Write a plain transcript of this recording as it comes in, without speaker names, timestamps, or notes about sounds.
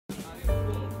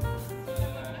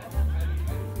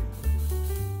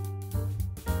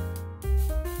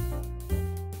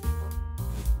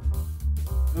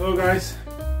Hello guys,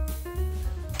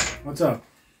 what's up?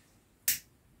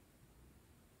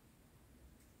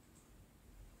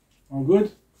 All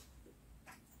good?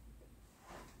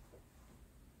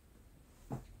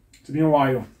 It's been a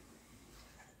while.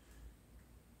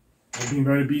 I've been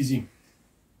very busy.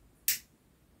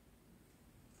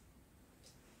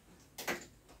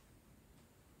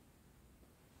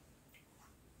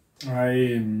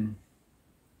 I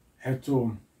had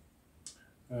to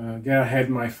get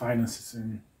ahead my finances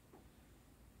and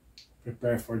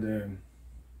prepare for the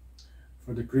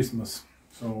Christmas.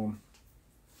 So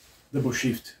double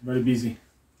shift, very busy.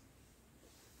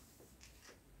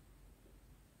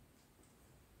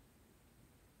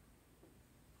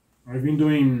 I've been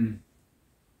doing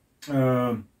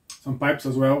some pipes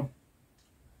as well,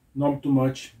 not too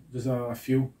much, just a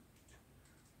few.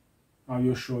 I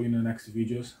will show you in the next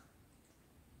videos.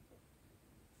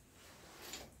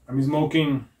 I'm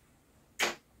smoking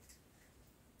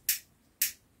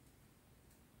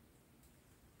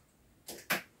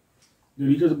the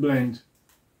little blend.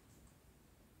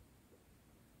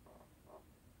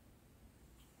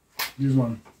 This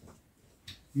one,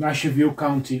 Nashville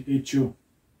County A2.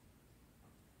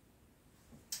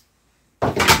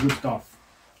 Good stuff.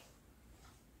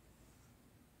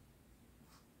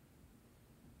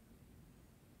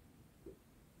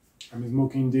 I'm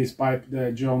smoking this pipe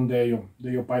that John Dale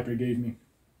Piper gave me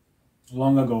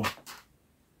long ago,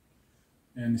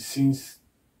 and since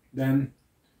then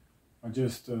I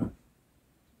just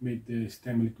made the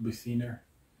stem a little bit thinner,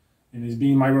 and it's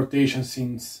been my rotation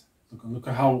since. Look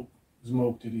at how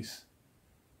smoked it is.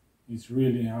 It's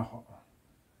really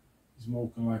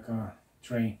smoking like a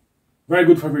train. Very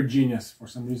good for Virginias. For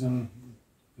some reason,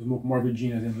 I smoke more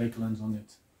Virginia than Lakelands on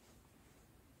it.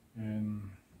 And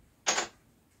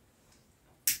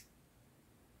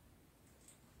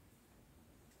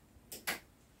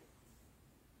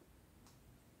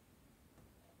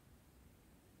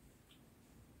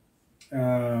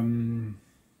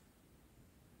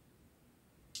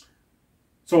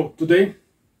so today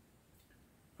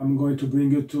I'm going to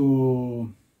bring you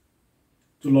to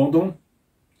London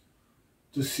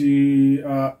to see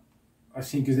I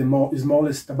think is the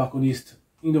smallest tobacconist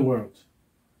in the world,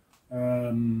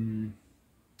 and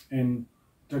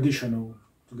traditional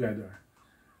together.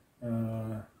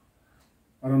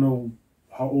 I don't know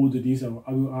how old it is. I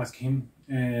will ask him.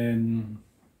 And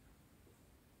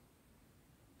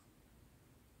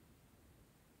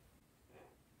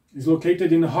it's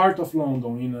located in the heart of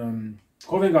London, in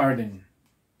Covent Garden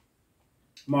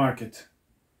Market.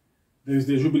 There is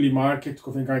the Jubilee Market.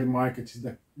 Covent Garden Market is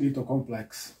the little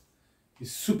complex.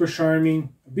 It's super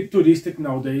charming, a bit touristic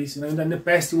nowadays. And in the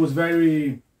past, it was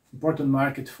very important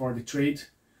market for the trade,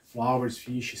 flowers,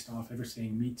 fish, stuff,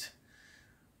 everything, meat.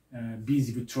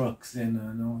 Busy with trucks, and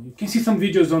you can see some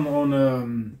videos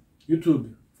on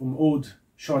YouTube from old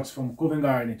shots from Covent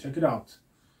Garden. Check it out.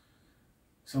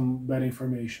 Some better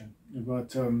information,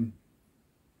 but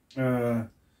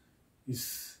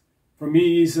for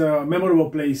me it's a memorable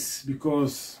place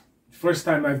because the first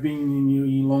time I've been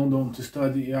in London to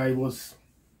study, it was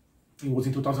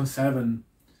in 2007.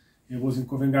 It was in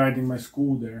Covent Garden, my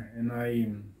school there, and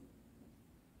I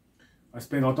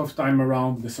spent a lot of time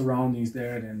around the surroundings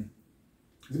there, and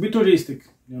it's a bit touristic,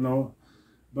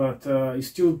 but you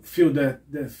still feel that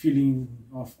feeling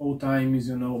of old times,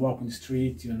 walking the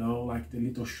street, like the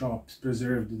little shops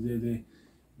preserved,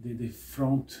 the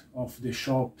front of the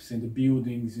shops and the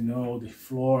buildings, the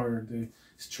floor, the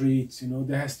streets,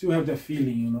 they still have that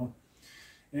feeling,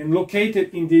 And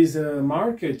located in this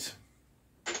market,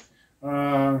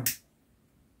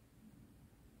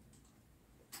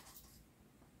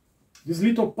 this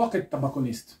little pocket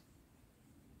tobacconist,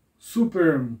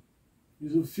 super.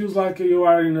 It feels like you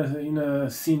are in a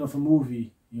scene of a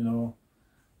movie, It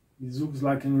looks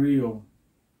like in real,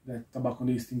 that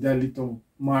tobacconist in that little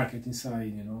market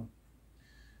inside,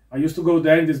 I used to go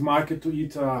there in this market to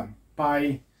eat a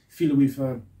pie filled with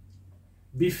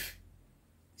beef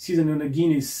seasoned in a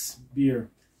Guinness beer.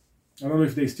 I don't know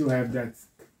if they still have that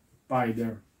pie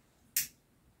there.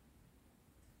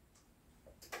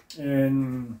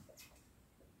 And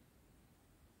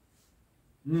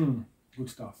good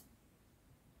stuff.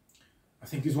 I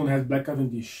think this one has Black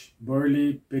Cavendish,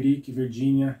 Burley, Perique,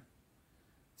 Virginia.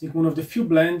 I think one of the few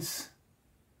blends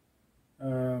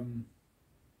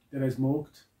that I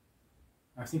smoked.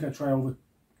 I think I tried over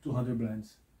 200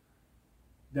 blends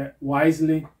that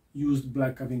wisely used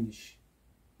Black Cavendish,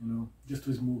 just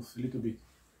to smooth a little bit.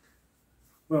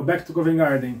 Well, back to Covent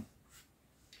Garden.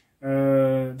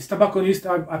 This tobacconist,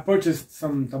 I purchased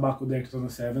some tobacco there in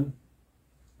 2007.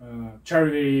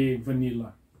 Cherry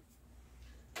vanilla.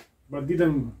 but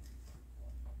didn't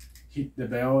hit the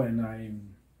bell,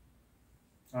 and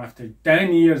after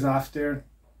 10 years after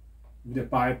with the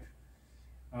pipe,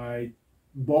 I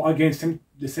bought again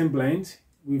the same blend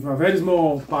with a very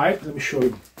small pipe. Let me show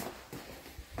you.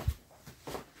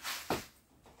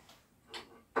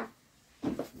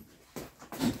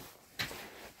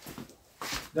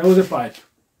 That was a pipe.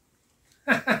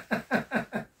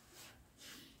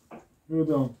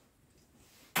 Hold on.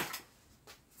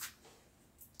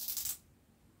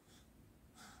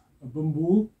 A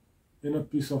bamboo and a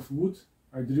piece of wood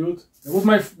I drilled. That was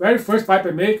my very first pipe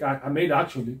I made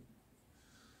actually.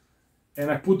 And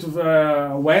I put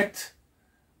wet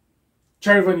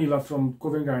cherry vanilla from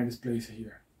Covent Garden, this place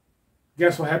here.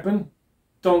 Guess what happened?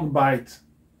 Tongue bite,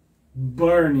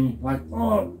 burning, like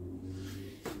oh.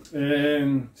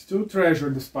 And still treasure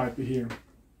this pipe here.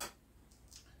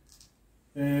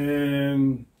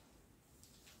 And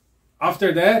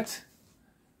after that,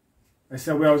 I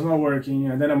said, well, it's not working.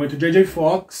 And then I went to JJ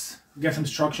Fox, get some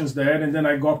instructions there, and then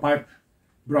I got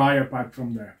briar pipe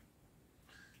from there.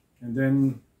 And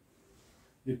then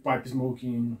the pipe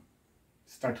smoking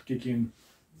start to kick in,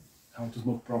 how to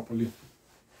smoke properly.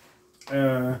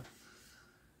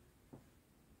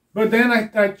 But then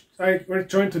I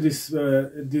returned to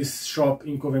this shop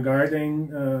in Covent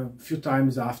Garden a few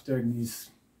times after this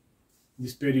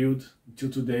period until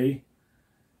today.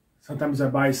 Sometimes I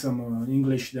buy some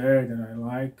English there that I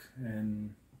like,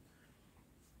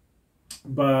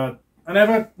 but I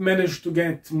never managed to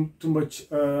get too much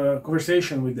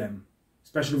conversation with them,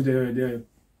 especially with the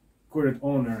current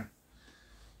owner.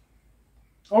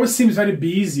 Always seems very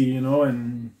busy, you know,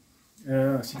 and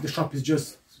I think the shop is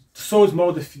just so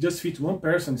small that just fit one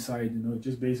person inside, you know,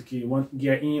 just basically one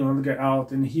get in, one get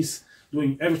out, and he's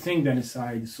doing everything then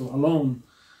inside, so alone.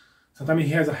 Sometimes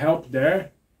he has a help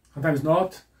there, sometimes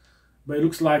not, but it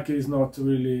looks like he's not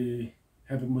really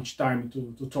having much time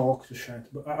to talk, to chat.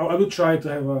 But I will try to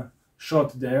have a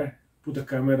shot there, put a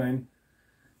camera in,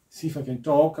 see if I can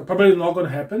talk. Probably not going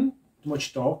to happen, too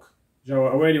much talk, I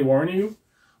already warn you,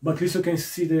 but at least you can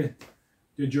see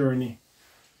the journey.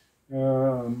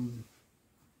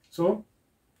 So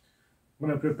I'm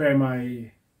gonna prepare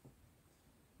my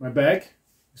bag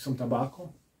with some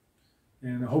tobacco,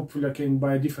 and hopefully I can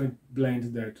buy a different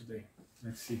blend there today.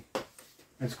 Let's see.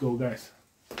 Let's go, guys.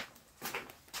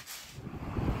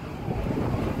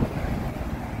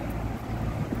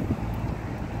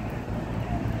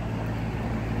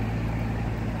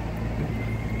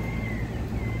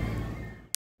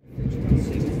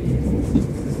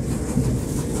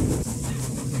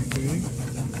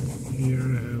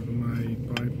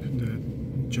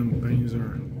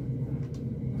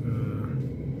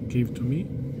 Gave to me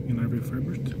in I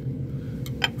refurbished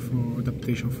for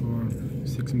adaptation for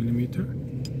 6mm.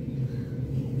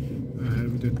 I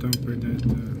have the tamper that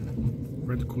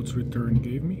Red Coats Return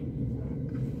gave me.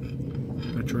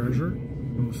 I treasure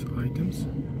those items,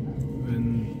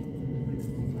 and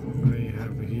I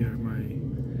have here my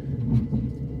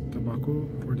tobacco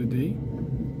for the day.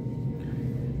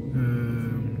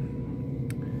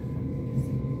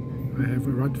 I have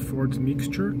a Radford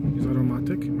mixture, it's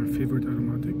aromatic, my favorite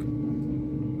aromatic.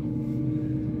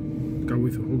 Got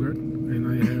with Hogarth. And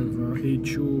I have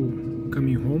A2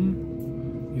 Coming Home,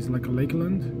 it's like a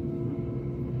Lakeland.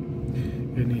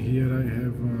 And here I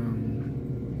have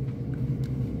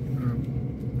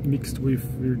mixed with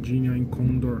Virginia and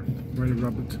Condor, Red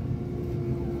Rabbit. So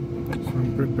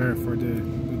I'm prepared for the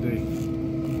day.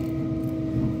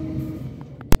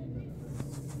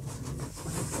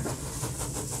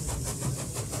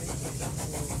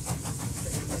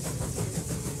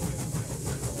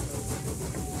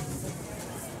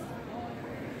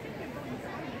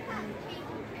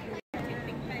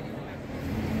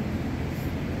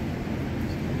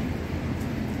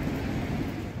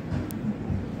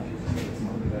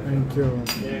 Thank you.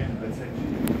 Yeah, that's it.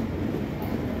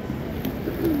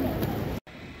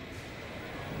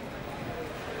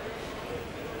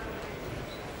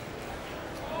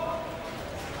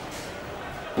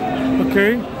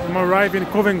 Okay, I'm arriving in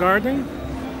Covent Garden,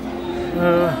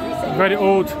 very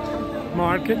old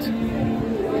market.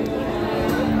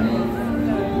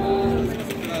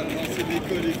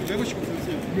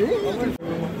 Here you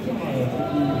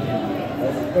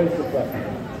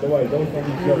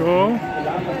go.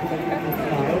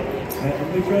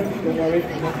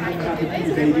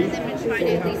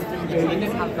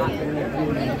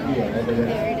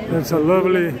 That's a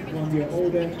lovely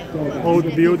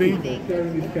old building.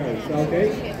 Okay.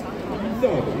 So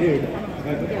here,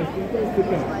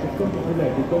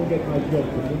 don't get my job.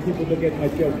 When people don't get my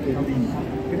job, they leave.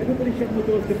 Can everybody shut the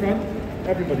doors to the front?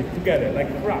 Everybody together, like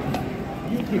a crowd.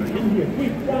 In here,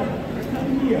 quick,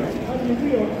 come here. I'm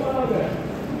your father.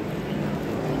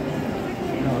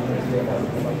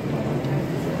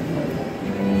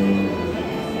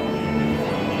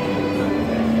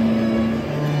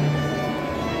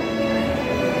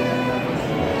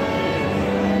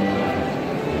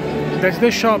 That's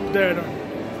the shop there.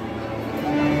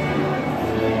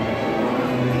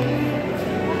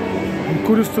 I'm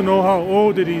curious to know how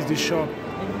old it is, this shop.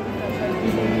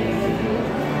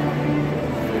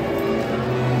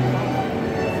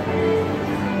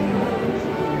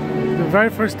 The very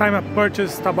first time I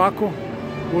purchased tobacco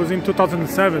was in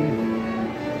 2007,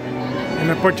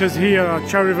 and I purchased here a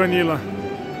cherry vanilla.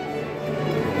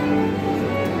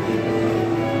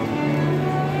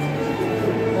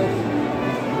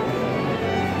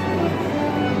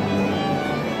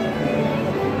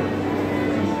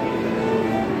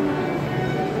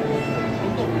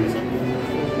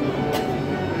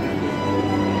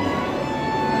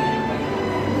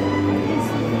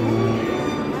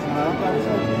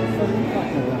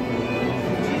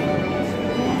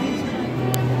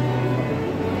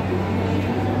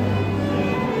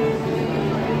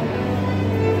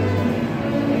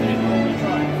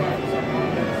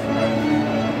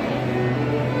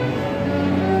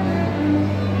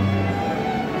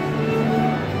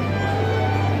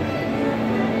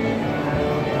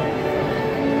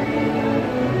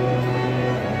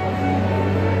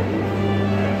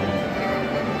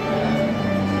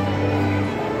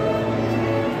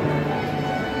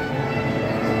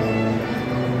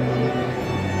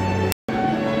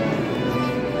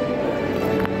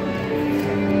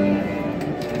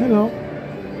 Hello.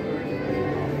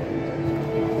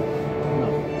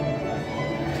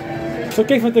 It's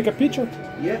okay if I take a picture?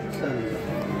 Yeah,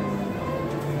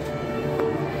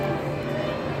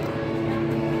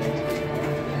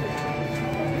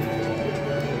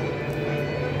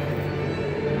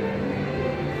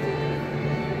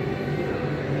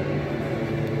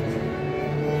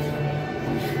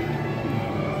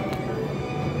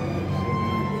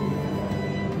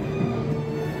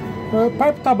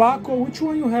 Pipe tobacco, which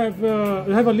one you have?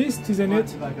 You have a list, isn't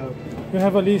it? You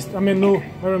have a list, a menu,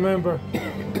 I remember.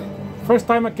 First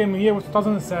time I came here was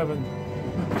 2007.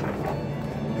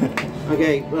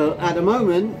 Okay, well, at the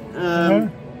moment,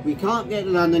 we can't get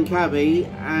the London Cabbie,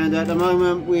 and at the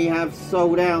moment we have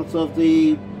sold out of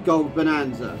the Gold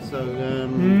Bonanza, so...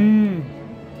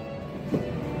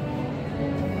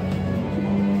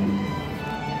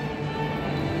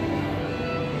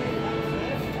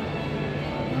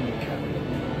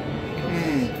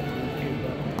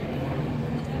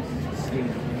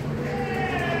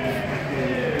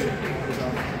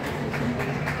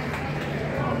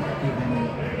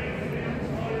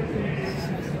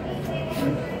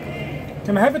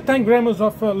 Can I have a 10 grams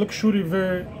of luxury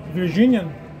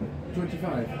Virginian?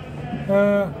 25.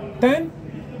 10?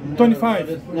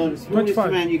 25? No, the smallest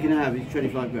amount you can have is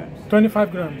 25 grams.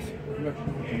 25 grams.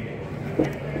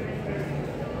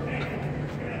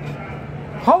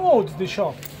 How old is the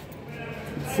shop?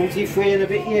 43 and a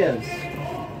bit years.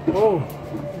 Oh.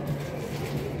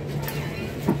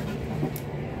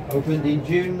 Opened in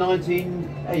June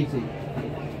 1980.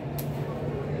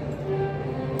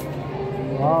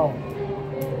 Wow.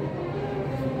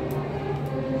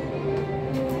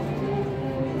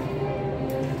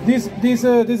 This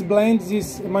blend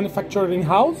is manufactured in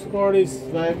house or is?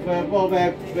 Well,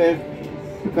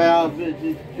 they are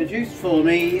produced for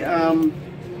me.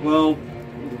 Well,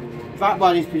 that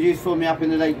one is produced for me up in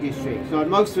the Lake District. So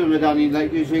most of them are done in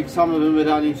Lake District. Some of them are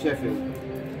done in Sheffield.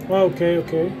 Okay,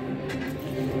 okay.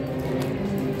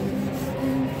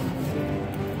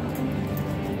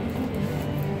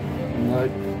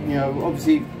 You know,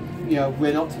 obviously, you know,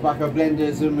 we're not tobacco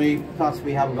blenders, and we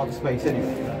haven't got the space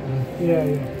anyway. Yeah,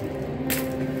 yeah.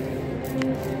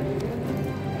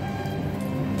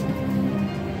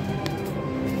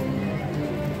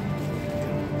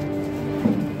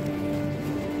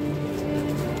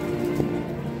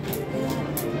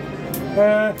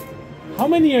 How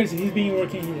many years he's been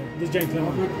working here, this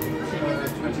gentleman? 23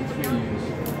 years.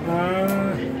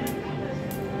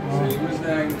 So he was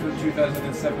there until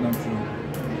 2007, I'm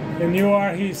sure. And you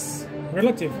are his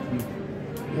relative?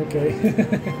 Okay. He's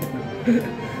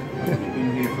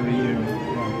been here for a year now.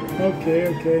 Okay,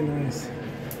 okay, nice.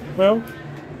 Well,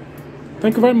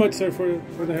 thank you very much, sir, for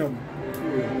the help.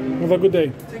 Have a good day.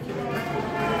 Thank you.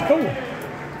 Oh,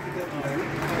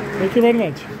 thank you very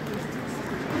much.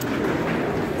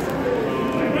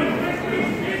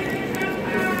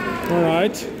 All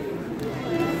right,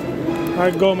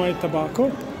 I got my tobacco,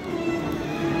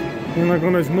 and I'm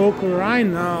gonna smoke right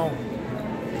now.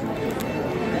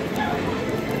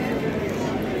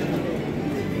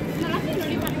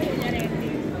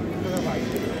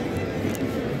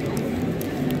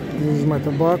 This is my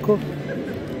tobacco.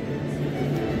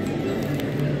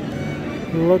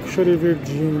 Luxury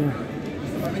Virginia.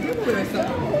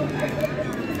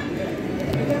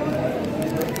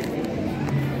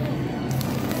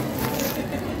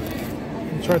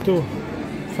 Try to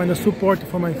find a support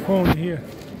for my phone here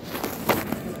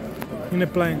in the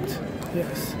plant.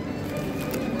 Yes.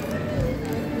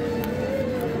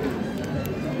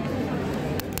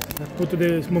 I put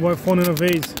the mobile phone in a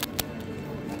vase.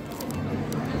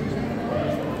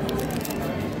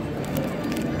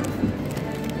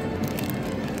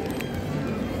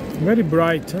 Very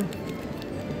bright, huh?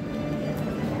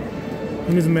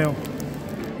 And the smell.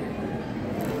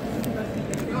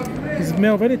 It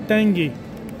smells very tangy.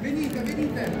 Venite, vi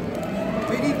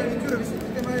giuro, vi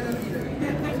sentite male da ridere.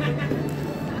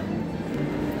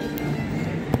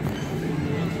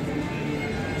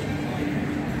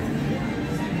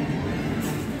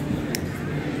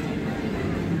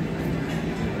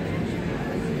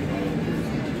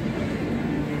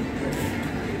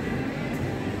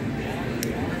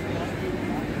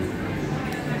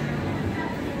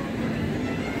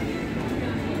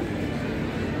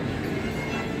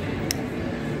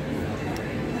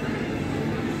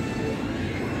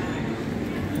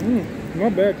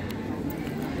 Not bad.